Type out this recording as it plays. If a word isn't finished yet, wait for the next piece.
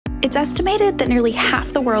It's estimated that nearly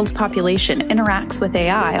half the world's population interacts with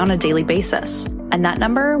AI on a daily basis, and that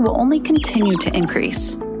number will only continue to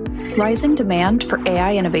increase. Rising demand for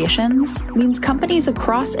AI innovations means companies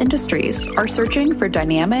across industries are searching for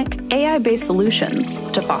dynamic, AI-based solutions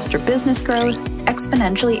to foster business growth,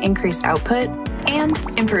 exponentially increase output, and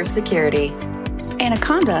improve security.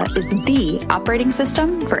 Anaconda is the operating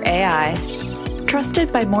system for AI.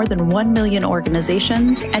 Trusted by more than 1 million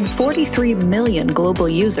organizations and 43 million global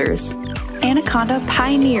users, Anaconda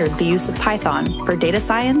pioneered the use of Python for data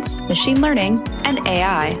science, machine learning, and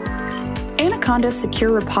AI. Anaconda's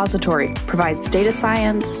secure repository provides data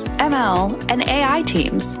science, ML, and AI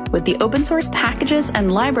teams with the open source packages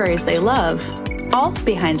and libraries they love, all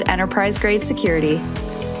behind enterprise-grade security.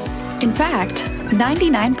 In fact,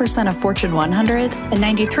 99% of Fortune 100 and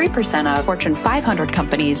 93% of Fortune 500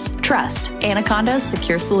 companies trust Anaconda's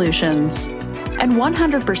secure solutions. And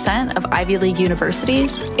 100% of Ivy League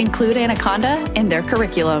universities include Anaconda in their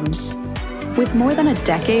curriculums. With more than a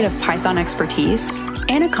decade of Python expertise,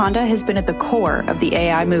 Anaconda has been at the core of the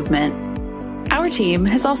AI movement. Our team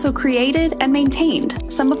has also created and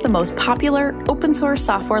maintained some of the most popular open source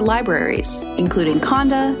software libraries, including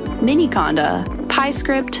Conda, Miniconda,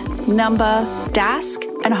 PyScript, Numba, Dask,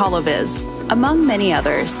 and HoloViz, among many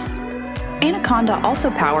others. Anaconda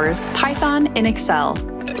also powers Python and Excel,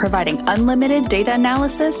 providing unlimited data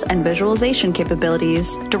analysis and visualization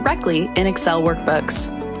capabilities directly in Excel workbooks.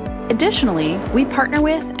 Additionally, we partner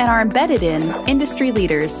with and are embedded in industry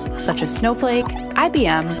leaders such as Snowflake,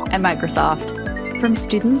 IBM, and Microsoft. From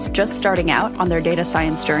students just starting out on their data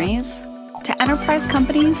science journeys to enterprise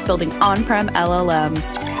companies building on-prem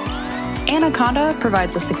LLMs, Anaconda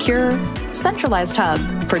provides a secure, centralized hub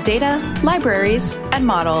for data, libraries, and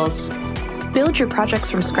models. Build your projects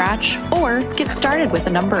from scratch or get started with a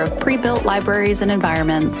number of pre-built libraries and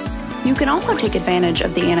environments. You can also take advantage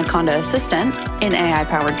of the Anaconda Assistant, an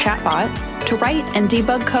AI-powered chatbot, to write and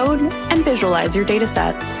debug code and visualize your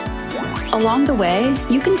datasets. Along the way,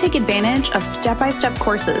 you can take advantage of step-by-step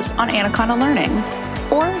courses on Anaconda Learning,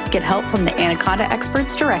 or get help from the Anaconda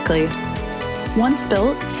experts directly. Once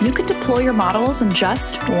built, you can deploy your models in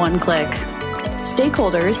just one click.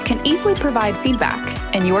 Stakeholders can easily provide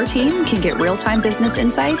feedback, and your team can get real-time business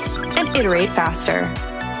insights and iterate faster.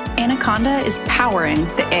 Anaconda is powering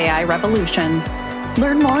the AI revolution.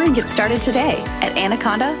 Learn more and get started today at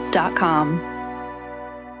anaconda.com.